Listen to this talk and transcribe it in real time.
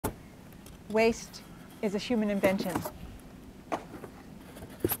Waste is a human invention. It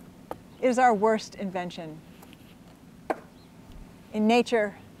is our worst invention. In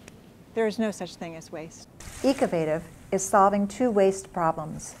nature, there is no such thing as waste. Ecovative is solving two waste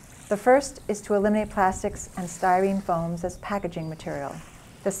problems. The first is to eliminate plastics and styrene foams as packaging material.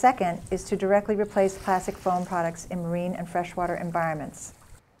 The second is to directly replace plastic foam products in marine and freshwater environments.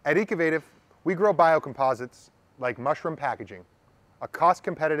 At Ecovative, we grow biocomposites like mushroom packaging, a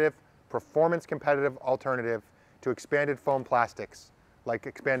cost-competitive, performance-competitive alternative to expanded foam plastics like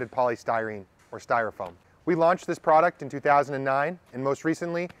expanded polystyrene or Styrofoam. We launched this product in 2009, and most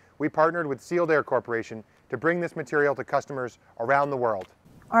recently, we partnered with Sealed Air Corporation to bring this material to customers around the world.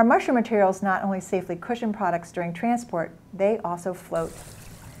 Our mushroom materials not only safely cushion products during transport, they also float.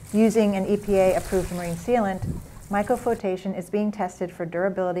 Using an EPA-approved marine sealant, microflotation is being tested for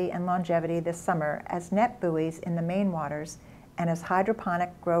durability and longevity this summer as net buoys in the main waters and as hydroponic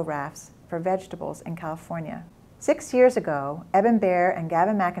grow rafts for vegetables in California. 6 years ago, Eben Baer and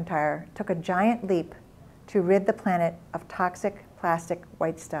Gavin McIntyre took a giant leap to rid the planet of toxic plastic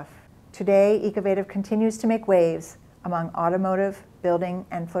white stuff. Today, Ecovative continues to make waves among automotive, building,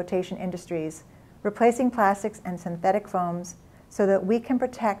 and flotation industries, replacing plastics and synthetic foams so that we can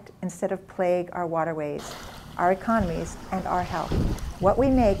protect instead of plague our waterways, our economies, and our health. What we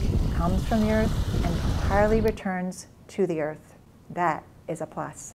make comes from the earth and entirely returns to the earth. That is a plus.